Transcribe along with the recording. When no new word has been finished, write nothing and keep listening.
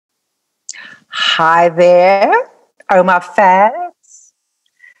Hi there, Oma fans.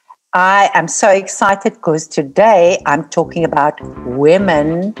 I am so excited because today I'm talking about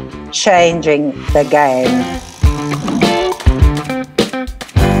women changing the game.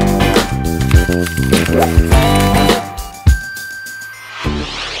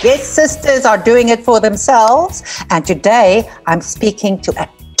 Yes, sisters are doing it for themselves. And today I'm speaking to a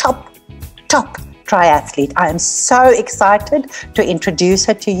top triathlete. I am so excited to introduce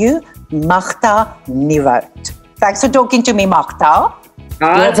her to you, Magda Nieuwoudt. Thanks for talking to me, Magda. You're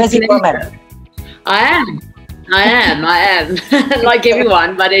a busy woman. I am. Like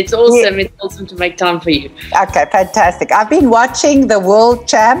everyone, but it's awesome. Yeah. It's awesome to make time for you. Okay, fantastic. I've been watching the World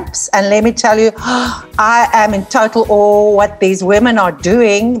Champs, and let me tell you, I am in total awe what these women are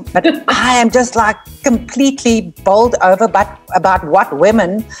doing, but I am just like completely bowled over about what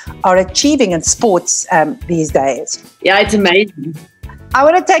women are achieving in sports these days. Yeah, it's amazing. I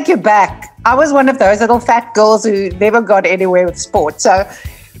want to take you back. I was one of those little fat girls who never got anywhere with sport. So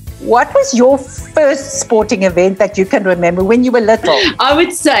what was your first sporting event that you can remember when you were little? I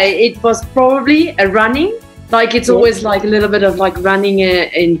would say it was probably a running. Like it's always like a little bit of like running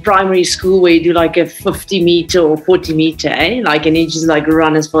in primary school where you do like a 50 meter or 40 meter, like, and you just like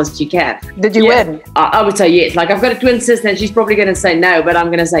run as fast as you can. Did you win? I would say yes. Like I've got a twin sister and she's probably going to say no, but I'm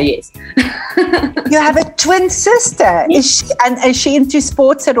going to say yes. You have a twin sister. Yes. Is she into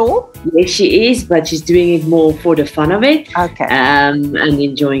sports at all? Yes, she is, but she's doing it more for the fun of it. Okay. And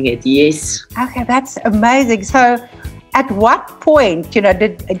enjoying it, yes. Okay, that's amazing. So at what point,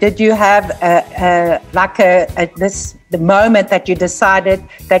 did you have the moment that you decided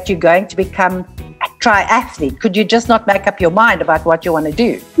that you're going to become a triathlete? Could you just not make up your mind about what you want to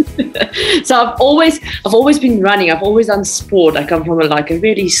do? So I've always been running. I've always done sport. I come from a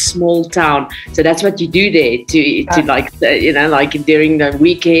really small town, so that's what you do there. Like during the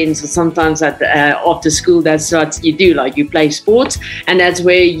weekends or sometimes after school. That's what you do. Like you play sports, and that's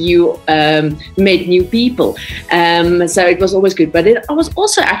where you meet new people. So it was always good. But I was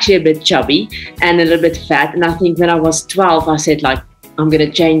also actually a bit chubby and a little bit fat. And I think when I was 12, I said I'm going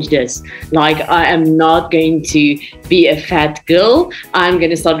to change this. Like, I am not going to be a fat girl. I'm going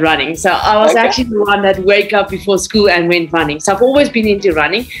to start running. So I was actually the one that wake up before school and went running. So I've always been into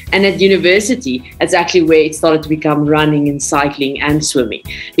running. And at university, that's actually where it started to become running and cycling and swimming.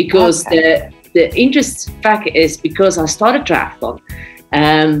 Because the interest fact is because I started triathlon.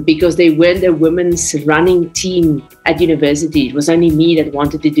 Because they weren't a women's running team at university. It was only me that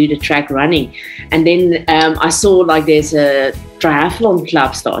wanted to do the track running. And then I saw like there's a triathlon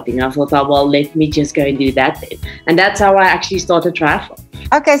club starting. I thought, well, let me just go and do that then. And that's how I actually started triathlon.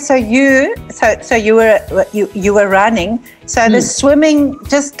 Okay, so you were running. So the swimming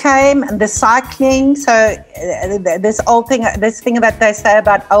just came, and the cycling. So this thing that they say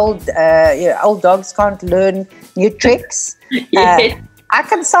about old dogs can't learn new tricks. Yes. I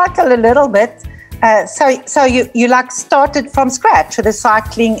can cycle a little bit. So you like started from scratch with the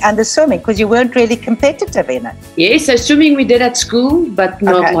cycling and the swimming because you weren't really competitive in it. Yeah, so swimming we did at school, but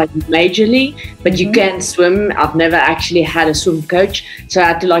not like majorly. But you can swim. I've never actually had a swim coach, so I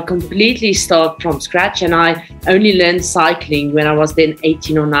had to like completely start from scratch. And I only learned cycling when I was then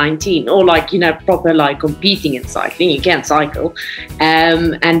 18 or 19, or proper like competing in cycling. You can't cycle,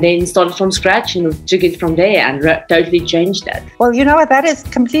 and then started from scratch and took it from there and totally changed that. Well, you know what, that is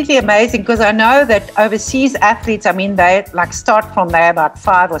completely amazing because I know that overseas athletes, I mean, they like start from there about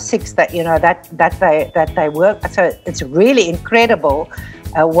 5 or 6 that they work. So it's really incredible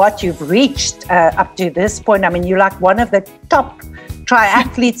what you've reached up to this point. I mean, you're like one of the top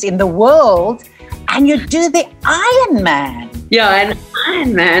triathletes in the world, and you do the Ironman. Yeah, an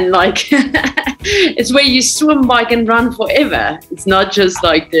Ironman, like it's where you swim, bike, and run forever. It's not just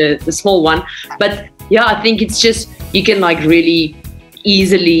like the small one, but yeah, I think it's just you can like really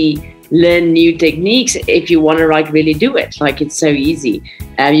easily learn new techniques if you want to really do it. Like it's so easy.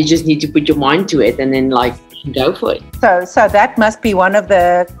 You just need to put your mind to it and then go for it. So that must be one of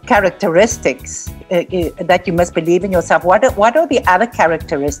the characteristics that you must believe in yourself. What are the other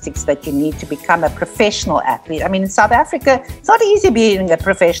characteristics that you need to become a professional athlete? I mean, in South Africa, it's not easy being a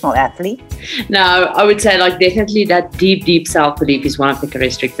professional athlete. No, I would say definitely that deep self-belief is one of the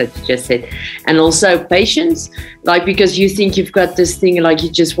characteristics that you just said. And also patience, because you think you've got this thing,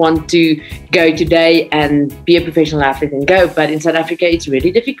 you just want to go today and be a professional athlete and go. But in South Africa, it's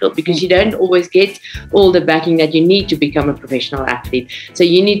really difficult because you don't always get all the backing that you need to become a professional athlete. So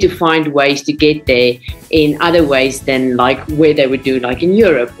you need to find ways to get there in other ways than where they would do in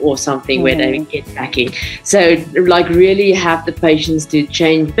Europe or something where they would get backing. So really have the patience to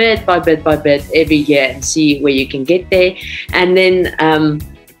change bit by bit every year and see where you can get there. And then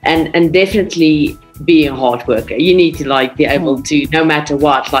and definitely be a hard worker. You need to like be able to, no matter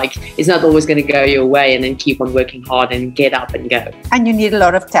what, like it's not always going to go your way, and then keep on working hard and get up and go. And you need a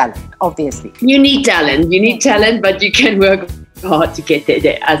lot of talent, obviously. You need talent, but you can work hard to get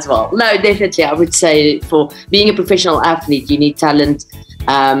there as well. No, definitely, I would say for being a professional athlete, you need talent,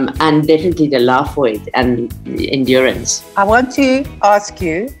 and definitely the love for it and endurance. I want to ask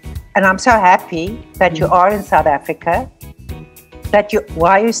you, and I'm so happy that you are in South Africa,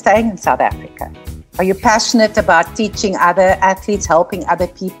 why are you staying in South Africa? Are you passionate about teaching other athletes, helping other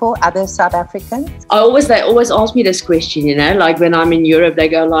people, other South Africans? They always ask me this question, you know, like when I'm in Europe, they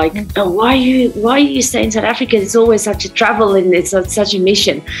go like, oh, why you stay in South Africa? It's always such a travel and it's such a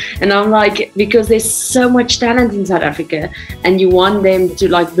mission. And I'm like, because there's so much talent in South Africa, and you want them to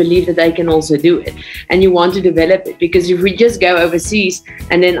like believe that they can also do it, and you want to develop it. Because if we just go overseas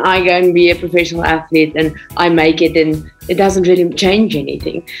and then I go and be a professional athlete and I make it, and it doesn't really change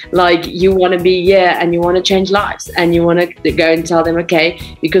anything. Like you want to be and you want to change lives, and you want to go and tell them, okay,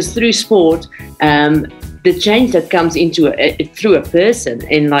 because through sport, the change that comes into through a person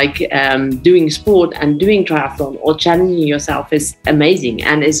in like doing sport and doing triathlon or challenging yourself is amazing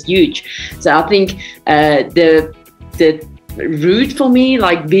and is huge. So I think the route for me,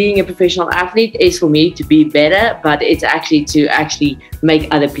 like being a professional athlete, is for me to be better, but it's actually to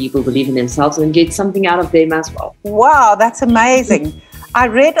make other people believe in themselves and get something out of them as well. Wow, that's amazing. I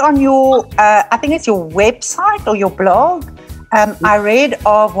read on your, I think it's your website or your blog, I read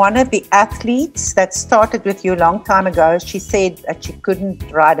of one of the athletes that started with you a long time ago. She said that she couldn't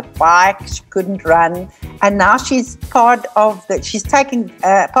ride a bike, she couldn't run, and now she's she's taking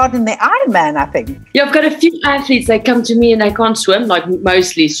part in the Ironman, I think. Yeah, I've got a few athletes that come to me and they can't swim. Like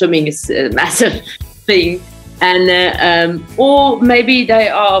mostly swimming is a massive thing. And or maybe they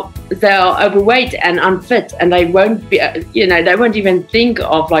are overweight and unfit, and they won't be, they won't even think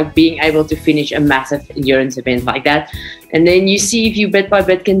of like being able to finish a massive endurance event like that. And then you see if you bit by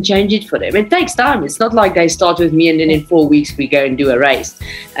bit can change it for them. It takes time. It's not like they start with me and then in 4 weeks we go and do a race.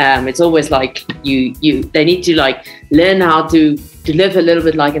 It's always like they need to like learn how to live a little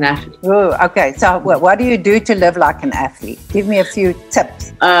bit like an athlete. Oh, okay. So what do you do to live like an athlete? Give me a few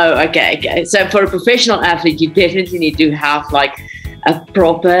tips. Oh, okay. So for a professional athlete, you definitely need to have like a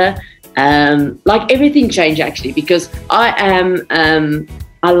proper, like everything change actually, because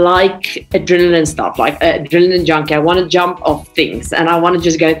I like adrenaline stuff, like adrenaline junkie. I want to jump off things and I want to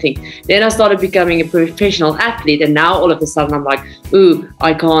just go think. Then I started becoming a professional athlete, and now all of a sudden I'm like, ooh,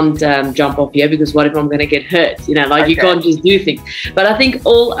 I can't jump off here because what if I'm going to get hurt? You can't just do things. But I think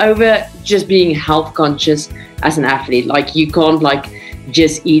all over just being health conscious as an athlete, like you can't like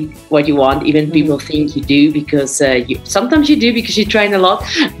just eat what you want. Even people think you do because sometimes you do because you train a lot,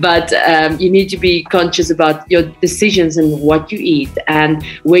 but you need to be conscious about your decisions and what you eat and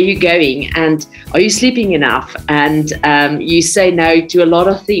where you're going and are you sleeping enough, and you say no to a lot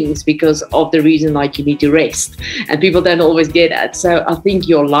of things because of the reason like you need to rest, and people don't always get that. So I think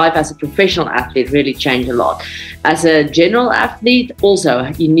your life as a professional athlete really changed a lot. As a general athlete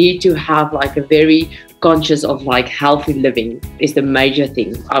also, you need to have like a very conscious of like healthy living is the major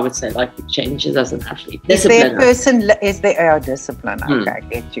thing, I would say, like it changes as an athlete. Discipline. Discipline. Okay, I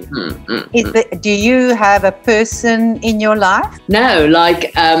get you. Do you have a person in your life? No,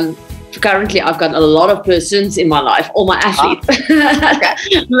 like currently I've got a lot of persons in my life, all my athletes.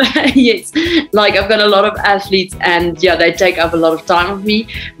 Yes, like I've got a lot of athletes, and they take up a lot of time of me,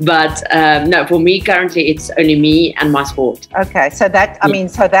 but no, for me currently it's only me and my sport. Okay, so that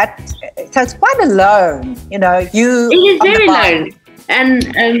so it's quite alone, it is very alone,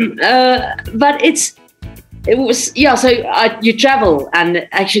 and but it was so you travel, and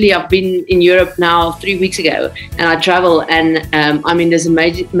actually I've been in Europe now 3 weeks ago, and I travel, and I'm in this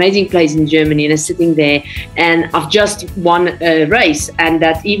amazing place in Germany, and I'm sitting there, and I've just won a race, and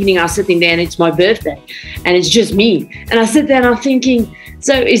that evening I was sitting there and it's my birthday and it's just me, and I sit there and I'm thinking,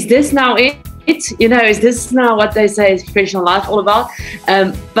 so is this now it? Is this now what they say is professional life all about?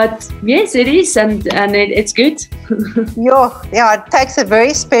 But yes, it is, and it's good. It takes a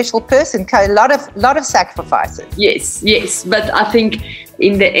very special person, a lot of sacrifices. Yes, but I think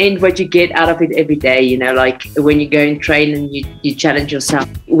in the end, what you get out of it every day, like when you go and train and you challenge yourself,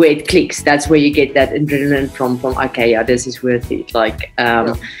 where it clicks, that's where you get that adrenaline from okay, this is worth it. Like,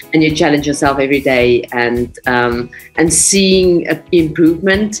 and you challenge yourself every day, and seeing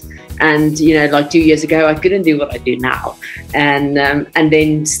improvement. And like 2 years ago, I couldn't do what I do now, and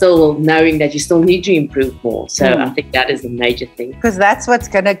then still knowing that you still need to improve more. So I think that is a major thing, because that's what's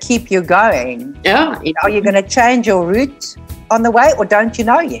going to keep you going. Yeah, are you going to change your route on the way, or don't you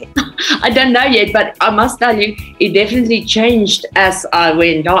know yet? I don't know yet, but I must tell you, it definitely changed as I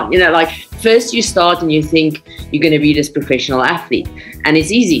went on. You know, like first you start and you think you're going to be this professional athlete, and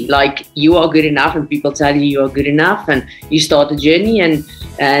it's easy. Like you are good enough, and people tell you are good enough, and you start a journey, and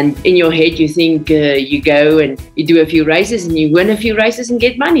in your head you think you go and you do a few races and you win a few races and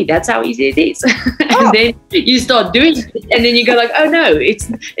get money. That's how easy it is. And then you start doing it, and then you go like, oh no,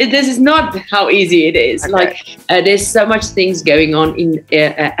 this is not how easy it is. Okay. Like there's so much things going on in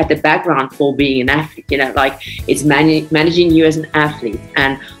at the background for being an athlete. You know, like it's managing you as an athlete,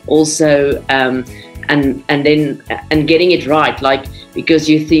 and also and getting it right, like because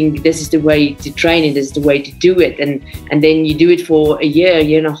you think this is the way to train and this is the way to do it, and then you do it for a year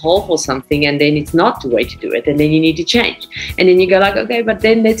and a half or something, and then it's not the way to do it, and then you need to change, and then you go like, okay, but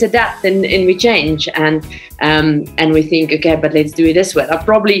then let's adapt and we change, and we think, okay, but let's do it this way. That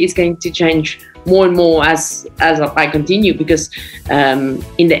probably is going to change more and more as I continue, because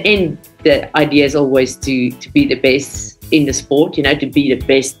in the end the idea is always to be the best in the sport, you know, to be the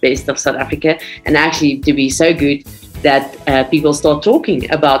best of South Africa, and actually to be so good that people start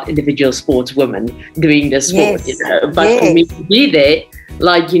talking about individual sportswomen doing the sport, yes, you know. But yes, for me to be there,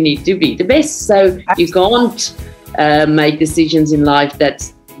 like you need to be the best. So you can't make decisions in life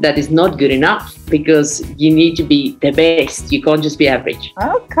that is not good enough, because you need to be the best. You can't just be average.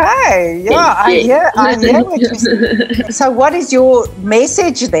 Okay, yeah, I hear what you're saying. So what is your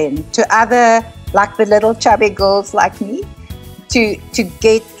message then to other, like the little chubby girls like me, to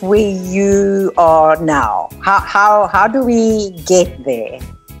get where you are now? How do we get there?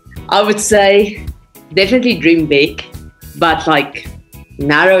 I would say definitely dream big, but like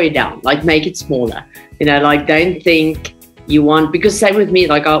narrow it down, like make it smaller. You know, like don't think you want, because same with me,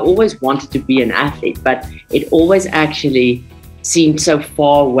 like I always wanted to be an athlete, but it always actually seemed so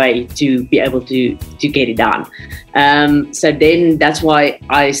far away to be able to get it done. So then that's why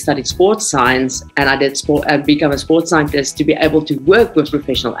I studied sports science, and I become a sports scientist to be able to work with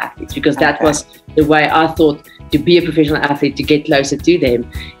professional athletes, because that was the way I thought to be a professional athlete, to get closer to them,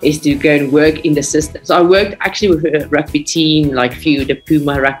 is to go and work in the system. So I worked actually with a rugby team, like the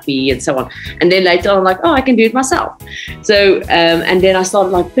Puma rugby and so on. And then later on, like, oh, I can do it myself. So, and then I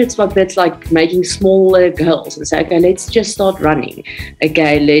started like bits by bits, like making smaller goals and say, okay, let's just start running.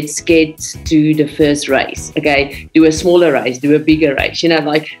 Okay, let's get to the first race. Okay, do a smaller race, do a bigger race, you know,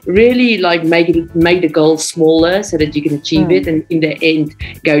 like really like make the goal smaller so that you can achieve it, and in the end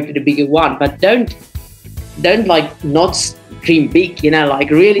go to the bigger one. But don't like not dream big, you know, like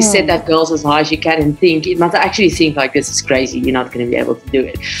really set that goals as high as you can, and think, it must actually think like, this is crazy, you're not going to be able to do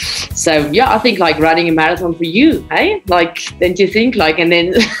it. So yeah, I think like running a marathon for you, like, don't you think, like, and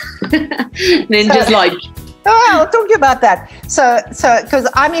then just like, oh, I'll talk to you about that. So because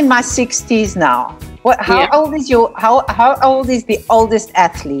I'm in my 60s now. How old is how old is the oldest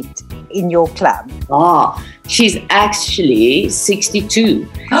athlete in your club? She's actually 62,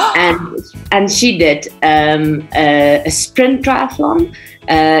 and she did a sprint triathlon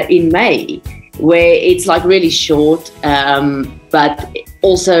in May, where it's like really short, but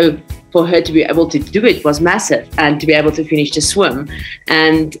also for her to be able to do it was massive, and to be able to finish the swim.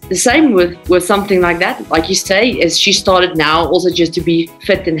 And the same with something like that, like you say, is she started now also just to be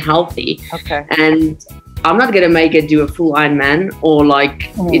fit and healthy. Okay. And I'm not going to make her do a full Ironman, or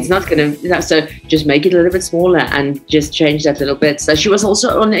like it's not going to, so just make it a little bit smaller and just change that little bit. So she was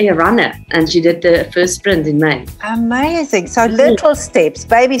also on a runner, and she did the first sprint in May. Amazing. So little steps,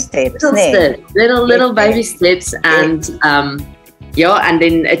 baby steps. Little baby steps, and and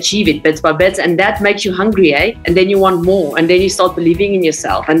then achieve it bits by bits, and that makes you hungry, and then you want more, and then you start believing in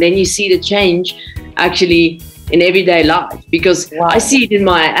yourself, and then you see the change actually in everyday life, because I see it in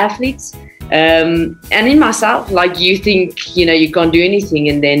my athletes, and in myself. Like you think, you know, you can't do anything,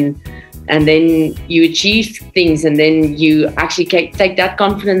 and then you achieve things, and then you actually take that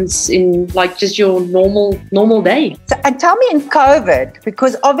confidence in like just your normal day. So, and tell me, in COVID,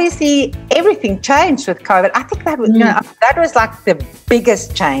 because obviously everything changed with COVID. I think that was, you know, that was like the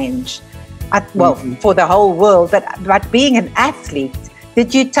biggest change, for the whole world. But being an athlete,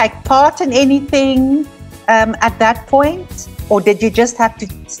 did you take part in anything at that point? Or did you just have to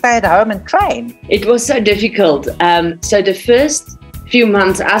stay at home and train? It was so difficult. So the first few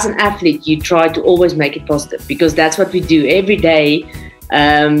months as an athlete, you try to always make it positive, because that's what we do every day.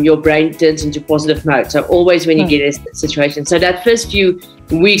 Your brain turns into positive mode. So always when you get in a situation. So that first few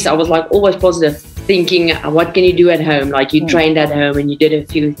weeks, I was like always positive, thinking, what can you do at home? Like you trained at home and you did a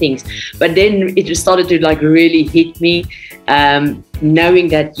few things. But then it started to like really hit me, knowing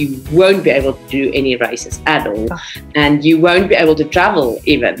that you won't be able to do any races at all, and you won't be able to travel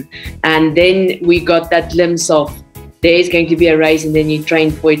even. And then we got that glimpse of there's going to be a race, and then you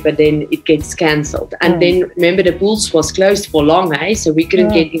train for it, but then it gets cancelled. And then remember, the pools was closed for long, so we couldn't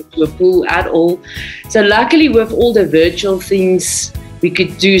get into a pool at all. So luckily, with all the virtual things, we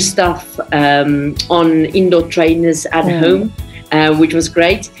could do stuff on indoor trainers at home, which was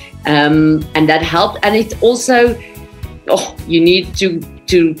great, and that helped. And it also, you need to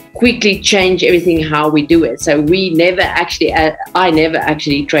quickly change everything how we do it. So I never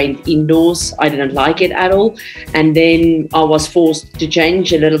actually trained indoors. I didn't like it at all, and then I was forced to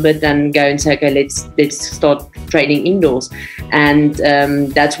change a little bit and go and say, okay, let's start training indoors, and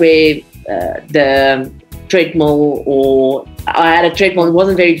that's where the treadmill, or I had a treadmill. It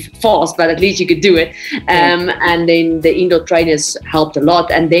wasn't very fast, but at least you could do it. And then the indoor trainers helped a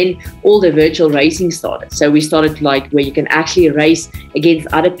lot. And then all the virtual racing started. So we started like where you can actually race against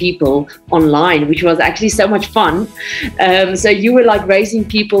other people online, which was actually so much fun. So you were like racing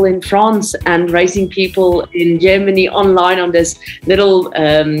people in France and racing people in Germany online on this little,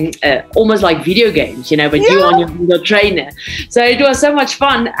 almost like video games, but you on your indoor trainer. So it was so much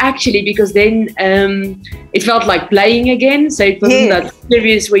fun actually, because then it felt like playing again. So it wasn't that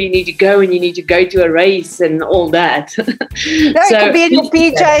serious where you need to go and you need to go to a race and all that. No, you could be in your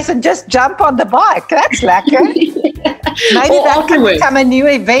PJs and just jump on the bike. That's lekker. Maybe that can become a new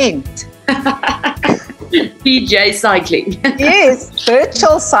event. PJ cycling. Yes,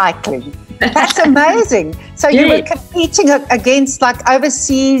 virtual cycling. That's amazing. So you were competing against like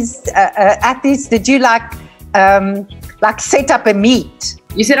overseas athletes. Did you like set up a meet?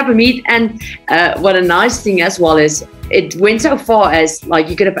 You set up a meet, and what a nice thing as well is it went so far as like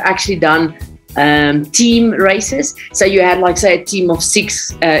you could have actually done team races. So you had like say a team of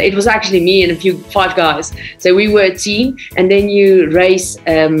 6. It was actually me and 5 guys. So we were a team, and then you race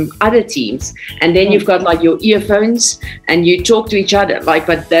other teams, and then you've got like your earphones and you talk to each other, like,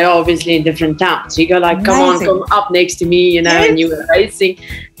 but they're obviously in different towns. So you go like, come up next to me, and you were racing.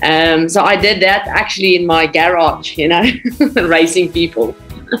 So I did that actually in my garage, racing people.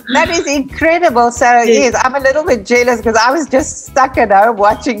 That is incredible. So yes, I'm a little bit jealous because I was just stuck at home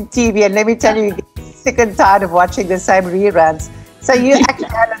watching TV, and let me tell you, you get sick and tired of watching the same reruns. So you actually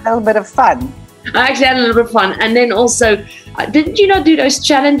had a little bit of fun. I actually had a little bit of fun. And then also, didn't you not do those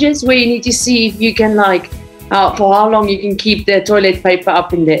challenges where you need to see if you can like, for how long you can keep the toilet paper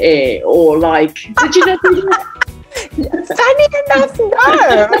up in the air, or like, did you not do that? Funny enough, no.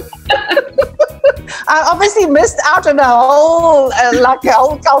 I obviously missed out on a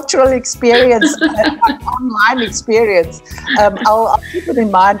whole cultural experience, online experience. I'll keep it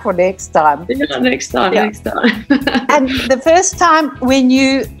in mind for next time. Yeah, next time. And the first time when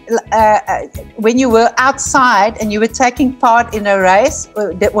you were outside and you were taking part in a race,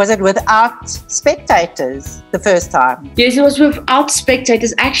 was it without spectators the first time? Yes, it was without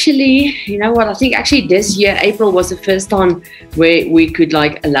spectators. Actually, you know what? I think actually this year, April, was the first time where we could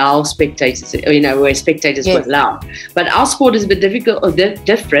like allow spectators, where spectators were allowed. But our sport is a bit difficult or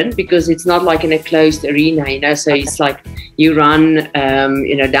different because it's not like in a closed arena, so it's like you run,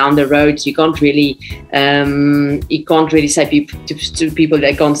 down the roads. You can't really say to people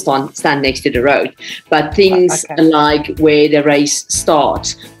they can't stand next to the road. But things like where the race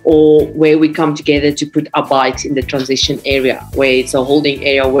starts, or where we come together to put our bikes in the transition area, where it's a holding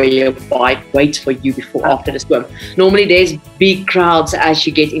area where your bike waits for you before after the swim. Normally there's big crowds as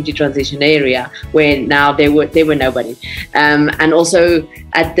you get into transition area, where now there were nobody. And also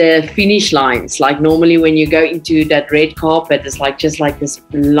at the finish lines, like normally when you go into that red carpet, it's like just like this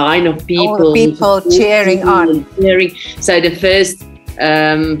line of people. All people cheering on. So the first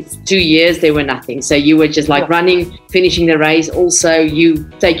 2 years there were nothing, so you were just like running, finishing the race. Also you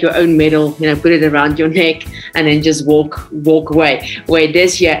take your own medal, put it around your neck, and then just walk away. Where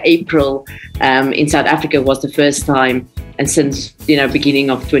this year, April, in South Africa was the first time, and since beginning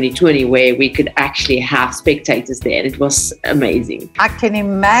of 2020, where we could actually have spectators there, and it was amazing. I can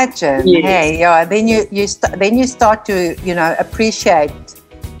imagine. Yes. Hey, yeah. Then you start to appreciate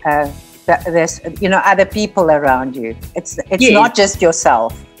there's other people around you. It's not just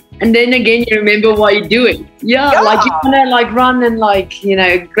yourself. And then again, you remember why you do it. Like you want to like run and like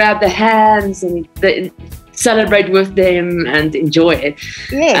grab the hands and celebrate with them and enjoy it.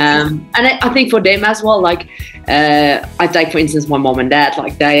 Yes. And I think for them as well, like I take for instance my mom and dad,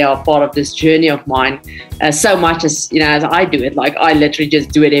 like they are part of this journey of mine so much as as I do it. Like I literally just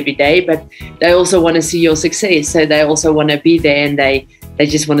do it every day, but they also want to see your success, so they also want to be there, and they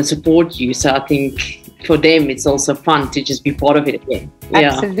just want to support you. So I think for them it's also fun to just be part of it again.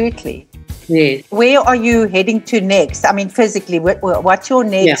 Absolutely. Yes. Where are you heading to next? I mean, physically, what's your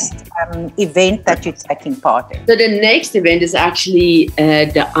next event that you're taking part in? So the next event is actually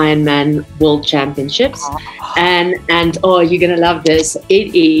the Ironman World Championships, and you're gonna love this.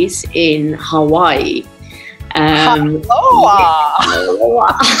 It is in Hawaii.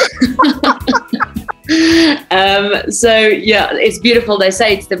 So yeah, it's beautiful. They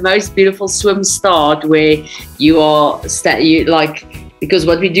say it's the most beautiful swim start where you are because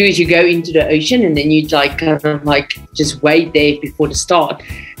what we do is you go into the ocean and then you just wait there before the start.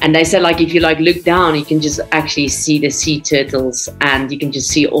 And they say if you look down, you can just actually see the sea turtles and you can just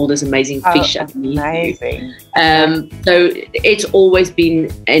see all this amazing fish. Amazing. So it's always been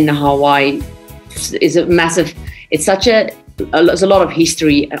in Hawaii. There's a lot of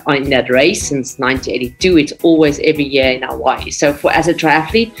history in that race since 1982. It's always every year in Hawaii. So as a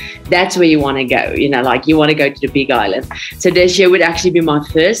triathlete, that's where you want to go. You want to go to the Big Island. So this year would actually be my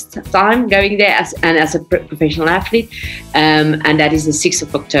first time going there as a professional athlete. And that is the 6th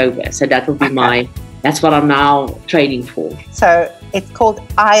of October. So that will be that's what I'm now training for. So it's called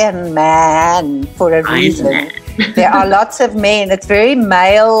Ironman for a reason. There are lots of men. It's very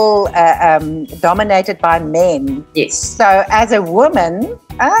male dominated by men. Yes. So as a woman,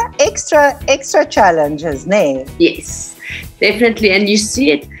 extra challenges, no? Yes, definitely. And you see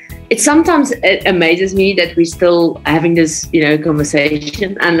it. It amazes me that we're still having this,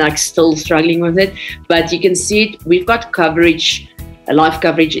 conversation and still struggling with it. But you can see it. We've got live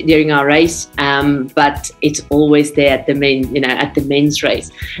coverage during our race, but it's always there at the men's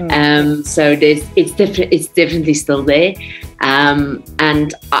race. So it's definitely still there.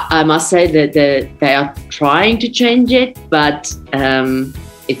 And I must say that they are trying to change it, but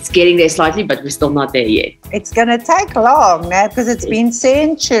it's getting there slightly, but we're still not there yet. It's going to take long now because it's been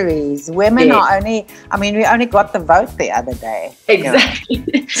centuries. Women are we only got the vote the other day.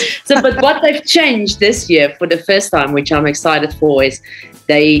 Exactly. But what they've changed this year for the first time, which I'm excited for, is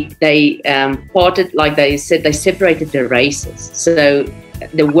they parted, they said, they separated the races. So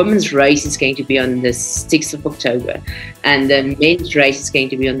the women's race is going to be on the 6th of October and the men's race is going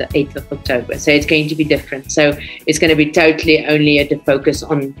to be on the 8th of October. So it's going to be different. So it's going to be totally only the focus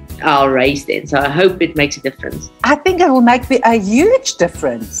on our race then. So I hope it makes a difference. I think it will make a huge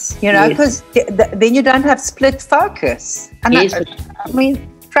difference, because then you don't have split focus. And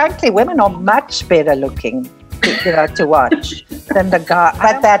frankly, women are much better looking to watch than the guy.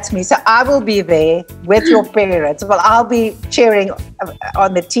 But that's me. So I will be there with your parents. Well, I'll be cheering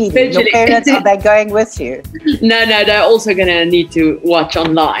on the TV. Eventually. Your parents, are they going with you? No, they're also going to need to watch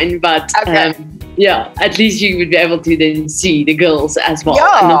online. But at least you would be able to then see the girls as well,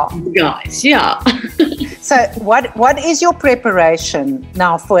 and not the guys. Yeah. So what is your preparation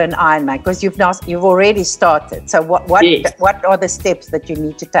now for an Ironman? Because you've already started. So what are the steps that you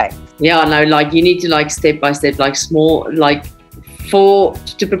need to take? Yeah, no, you need to step by step, small,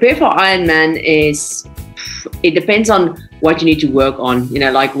 to prepare for Ironman it depends on what you need to work on.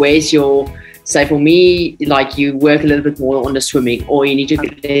 Where's your, say for me, you work a little bit more on the swimming, or you need to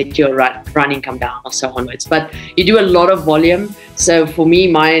let your running come down or so onwards. But you do a lot of volume. So for me,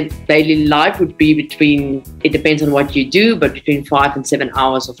 my daily life would be it depends on what you do, but between 5 and 7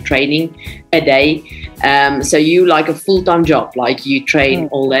 hours of training a day. So you a full-time job, you train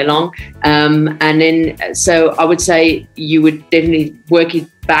all day long. And then, so I would say you would definitely work it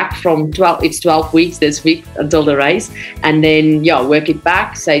back from 12 weeks this week until the race, and then work it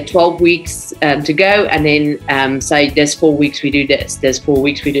back, say 12 weeks to go, and then say there's 4 weeks we do this, there's 4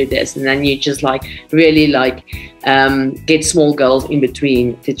 weeks we do this, and then you just really get small goals in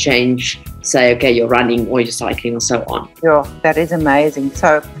between to change, say okay, you're running or you're cycling or so on. Yeah, that is amazing.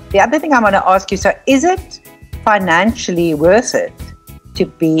 So the other thing I want to ask you, so is it financially worth it to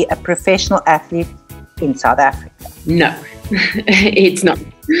be a professional athlete in South Africa? No. It's not.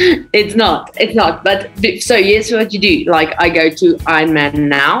 But so here's what you do. I go to Ironman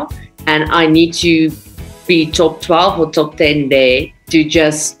now, and I need to be top 12 or top 10 there to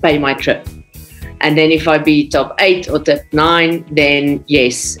just pay my trip. And then if I be top 8 or top 9, then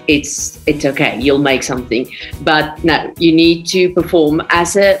yes, it's okay. You'll make something. But no, you need to perform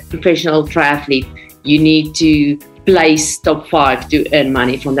as a professional triathlete. You need to place top 5 to earn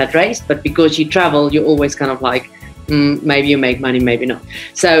money from that race. But because you travel, you're always kind of maybe you make money, maybe not.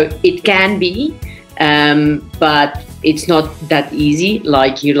 So it can be, but it's not that easy.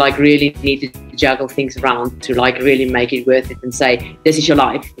 You really need to juggle things around to really make it worth it and say, this is your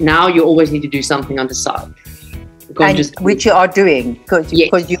life. Now you always need to do something on the side. Which you are doing, because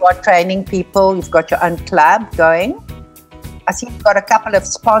you are training people, you've got your own club going. I see you've got a couple of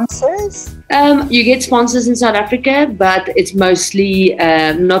sponsors. You get sponsors in South Africa, but it's mostly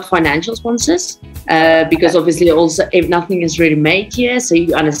not financial sponsors. because obviously also if nothing is really made here, so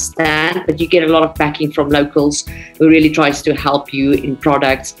you understand, but you get a lot of backing from locals who really tries to help you in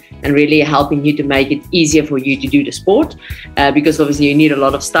products and really helping you to make it easier for you to do the sport, because obviously you need a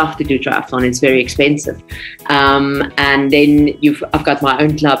lot of stuff to do triathlon. It's very expensive. And then I've got my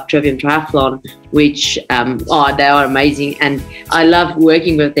own club, Triathlon, which they are amazing, and I love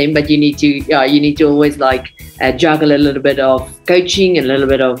working with them. But you need to always juggle a little bit of coaching and a little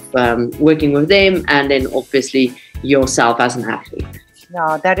bit of working with them, and then obviously yourself as an athlete.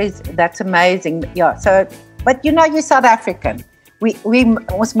 No, that's amazing. Yeah. So, but you're South African.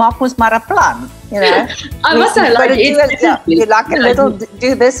 Ons maak ons maar 'n plan, I must say, you like a little,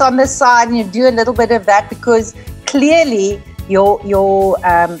 do this on the side, and you do a little bit of that, because clearly your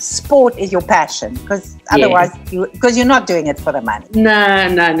sport is your passion, because otherwise because you're not doing it for the money.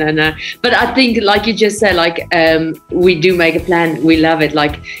 No. But I think, like you just said, we do make a plan. We love it.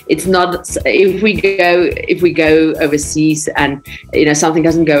 It's not, if we go overseas and something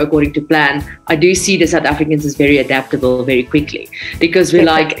doesn't go according to plan, I do see the South Africans as very adaptable very quickly, because we're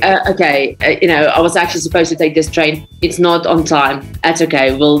I was actually supposed to take this train. It's not on time. That's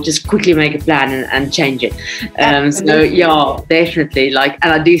okay. We'll just quickly make a plan and change it. So yeah, definitely.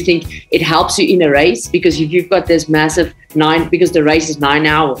 And I do think it helps you in a race, because if you've got this massive because the race is 9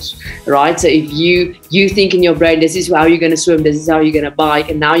 hours, right? So if you think in your brain, this is how you're going to swim, this is how you're going to bike,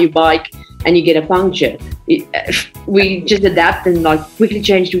 and now you bike and you get a puncture, we just adapt and quickly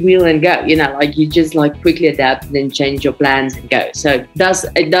change the wheel and go. You just quickly adapt and then change your plans and go. So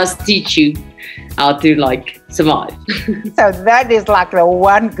it does teach you how to survive. So that is the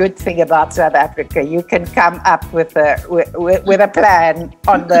one good thing about South Africa. You can come up with a plan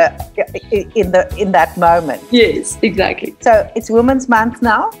on in that moment. Yes, exactly. So it's Women's Month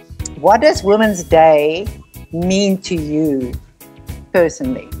now. What does Women's Day mean to you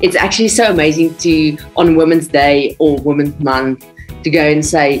personally? It's actually so amazing on Women's Day or Women's Month to go and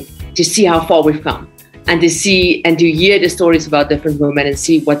to see how far we've come, and to see and to hear the stories about different women and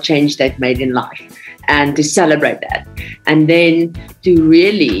see what change they've made in life, and to celebrate that, and then to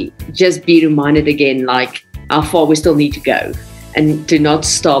really just be reminded again how far we still need to go, and to not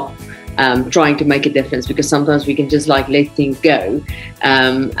stop trying to make a difference, because sometimes we can just let things go,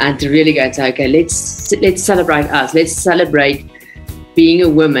 and to really go and say, okay, let's celebrate us. Let's celebrate being a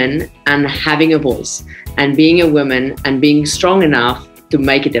woman and having a voice, and being a woman and being strong enough to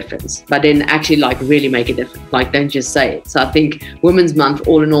make a difference, but then actually really make a difference. Don't just say it. So I think Women's Month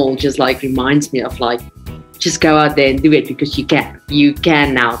all in all just reminds me of just go out there and do it, because you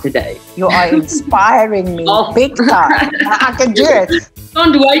can now today. You are inspiring me big time. I can do it.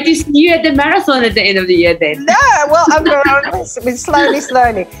 Can't wait to see you at the marathon at the end of the year then. No, well, I'm going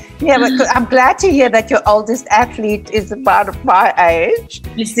slowly. Yeah, but I'm glad to hear that your oldest athlete is about my age.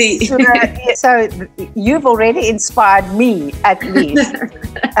 You see. So you've already inspired me, at least,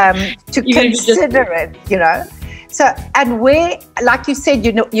 to consider it, So, and where, like you said,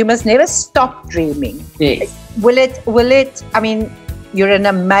 you must never stop dreaming. Yes. Will it, I mean, you're an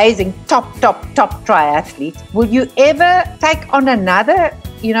amazing top triathlete. Will you ever take on another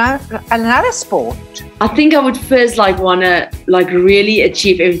sport? I think I would first want to really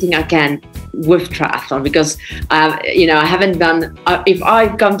achieve everything I can with triathlon, because I haven't done, if I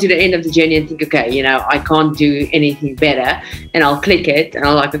come to the end of the journey and think, okay, I can't do anything better, and I'll click it and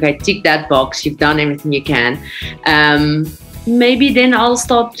I'll okay, tick that box, you've done everything you can, maybe then I'll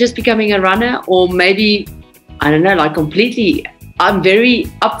stop just becoming a runner, or maybe I don't know, completely. I'm very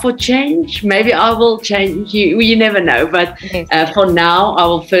up for change. Maybe I will change. You never know. But for now, I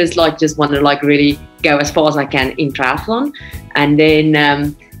will first just want to really go as far as I can in triathlon, and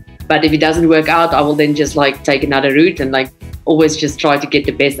then. But if it doesn't work out, I will then just take another route and always just try to get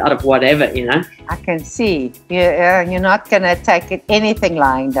the best out of whatever, I can see you're not gonna take anything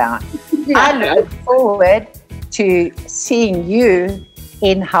lying down. No. I look forward to seeing you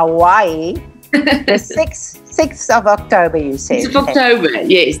in Hawaii. The 6th of October, you said. 6th of October,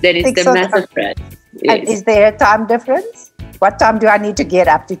 yes. Then it's the massive race. Yes. And is there a time difference? What time do I need to get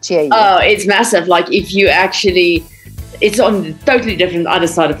up to cheer you? Oh, it's massive. If you actually, it's on totally different other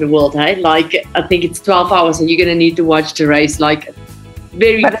side of the world, hey? I think it's 12 hours, and you're going to need to watch the race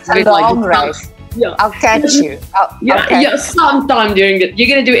very. But it's a long race. Yeah. I'll catch you. Sometime during it. You're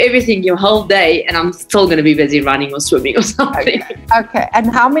going to do everything your whole day, and I'm still going to be busy running or swimming or something. Okay.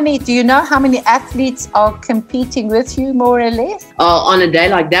 And do you know how many athletes are competing with you, more or less? On a day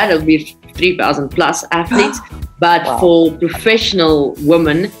like that, it'll be 3,000 plus athletes. But for professional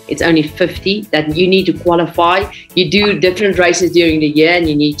women, it's only 50 that you need to qualify. You do different races during the year, and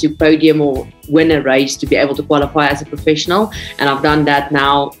you need to podium or win a race to be able to qualify as a professional. And I've done that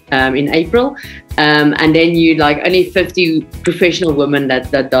now in April. And then you like only 50 professional women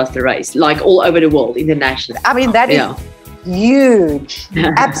that does the race, like all over the world, international. I mean, that is huge,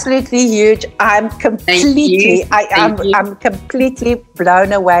 absolutely huge. I'm completely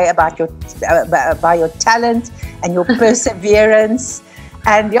blown away about by your talent and your perseverance.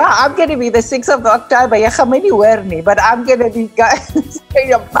 And yeah, I'm going to be the 6th of October. Jy gaan my nie hoor nie, but I'm going to be going,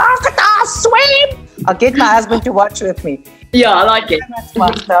 Magda, swim! I'll get my husband to watch with me. Yeah, I like it.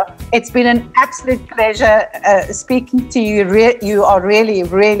 It's been an absolute pleasure speaking to you. You are really,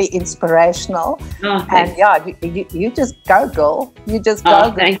 really inspirational. Oh, and yeah, you just go, girl. You just go.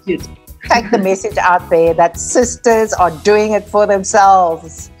 Oh, thank you. Take the message out there that sisters are doing it for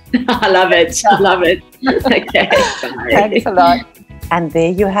themselves. I love it. I love it. Okay. Thanks a lot. And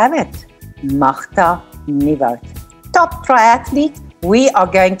there you have it, Magda Nieuwoudt, top triathlete. We are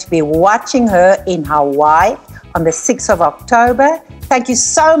going to be watching her in Hawaii on the 6th of October. Thank you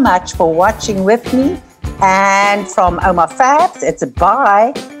so much for watching with me. And from Omar Fabs, it's a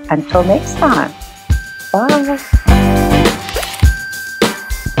bye. Until next time. Bye.